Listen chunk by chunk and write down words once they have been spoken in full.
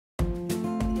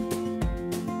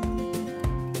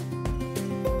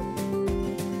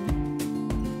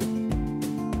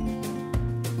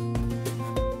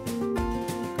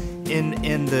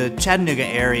In the Chattanooga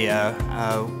area,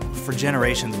 for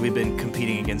generations we've been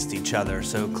competing against each other.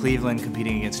 So Cleveland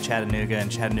competing against Chattanooga and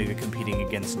Chattanooga competing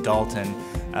against Dalton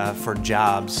for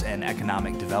jobs and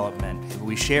economic development.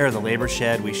 We share the labor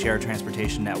shed, we share a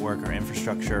transportation network, our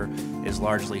infrastructure is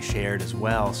largely shared as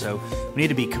well. So we need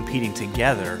to be competing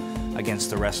together against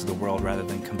the rest of the world rather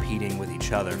than competing with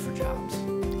each other for jobs.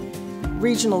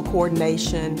 Regional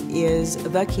coordination is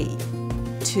the key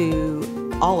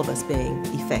to all of us being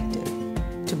effective,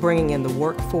 to bringing in the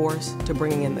workforce, to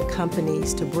bringing in the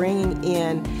companies, to bringing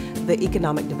in the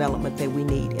economic development that we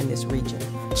need in this region.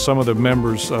 Some of the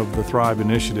members of the Thrive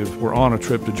Initiative were on a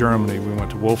trip to Germany. We went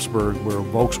to Wolfsburg, where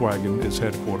Volkswagen is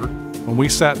headquartered. When we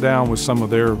sat down with some of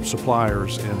their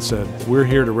suppliers and said, we're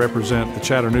here to represent the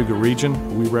Chattanooga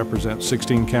region, we represent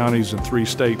 16 counties and 3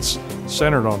 states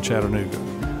centered on Chattanooga,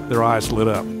 their eyes lit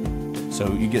up.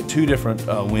 So you get 2 different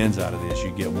wins out of this.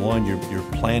 You get one, you're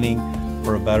planning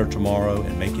for a better tomorrow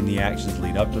and making the actions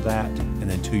lead up to that, and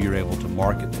then 2, you're able to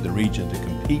market the region to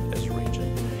compete as a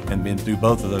region. And then through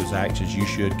both of those actions, you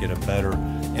should get a better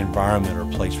environment or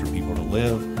place for people to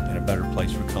live and a better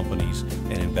place for companies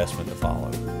and investment to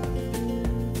follow.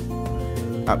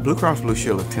 Blue Cross Blue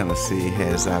Shield of Tennessee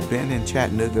has been in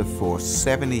Chattanooga for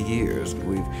 70 years.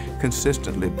 We've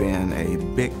consistently been a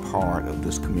big part of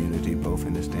this community, both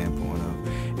in the standpoint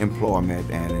of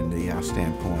employment and in the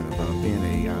standpoint of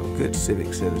being a good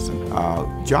civic citizen.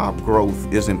 Job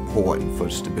growth is important for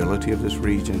the stability of this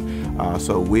region,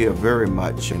 so we are very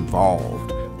much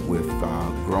involved with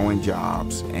growing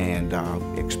jobs and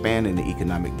expanding the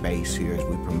economic base here as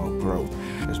we promote growth.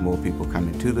 As more people come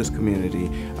into this community,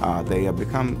 they have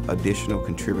become additional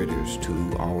contributors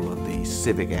to all of the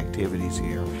civic activities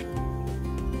here.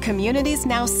 Communities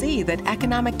now see that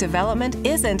economic development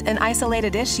isn't an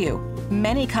isolated issue.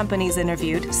 Many companies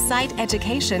interviewed cite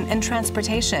education and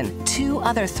transportation. 2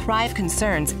 other Thrive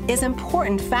concerns is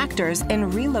important factors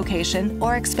in relocation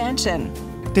or expansion.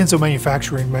 Denso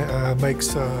Manufacturing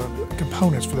makes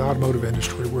components for the automotive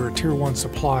industry. We're a Tier 1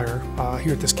 supplier.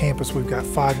 Here at this campus we've got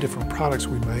 5 different products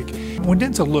we make. When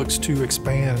Denso looks to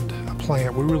expand a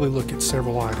plant, we really look at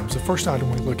several items. The first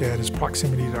item we look at is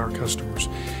proximity to our customers,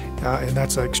 and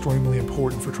that's extremely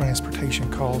important for transportation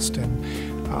cost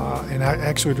and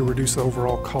actually to reduce the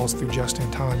overall cost through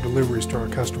just-in-time deliveries to our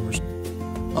customers.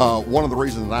 One of the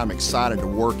reasons that I'm excited to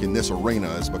work in this arena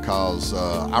is because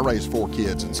I raised 4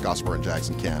 kids in Scottsboro and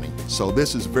Jackson County. So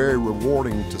this is very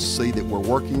rewarding to see that we're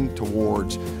working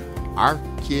towards our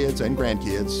kids and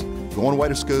grandkids going away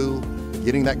to school,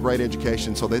 getting that great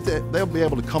education so that they'll be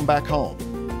able to come back home.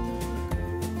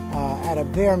 At a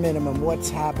bare minimum, what's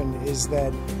happened is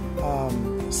that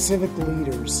civic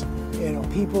leaders,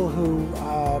 people who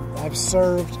have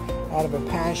served out of a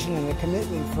passion and a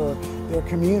commitment for their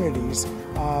communities,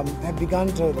 have begun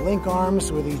to link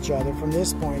arms with each other from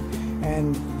this point,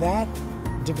 and that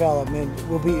development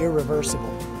will be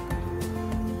irreversible.